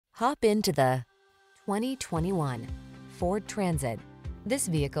Hop into the 2021 Ford Transit. This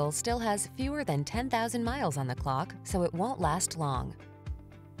vehicle still has fewer than 10,000 miles on the clock, so it won't last long.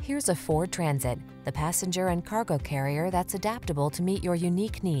 Here's a Ford Transit, the passenger and cargo carrier that's adaptable to meet your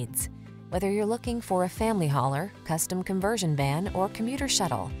unique needs. Whether you're looking for a family hauler, custom conversion van, or commuter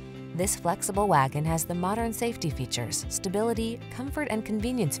shuttle, this flexible wagon has the modern safety features, stability, comfort, and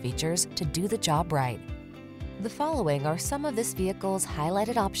convenience features to do the job right. The following are some of this vehicle's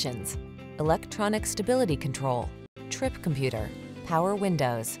highlighted options: electronic stability control, trip computer, power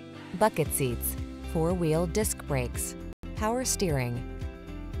windows, bucket seats, four-wheel disc brakes, power steering.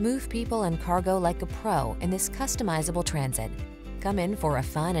 Move people and cargo like a pro in this customizable Transit. Come in for a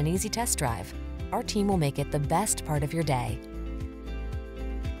fun and easy test drive. Our team will make it the best part of your day.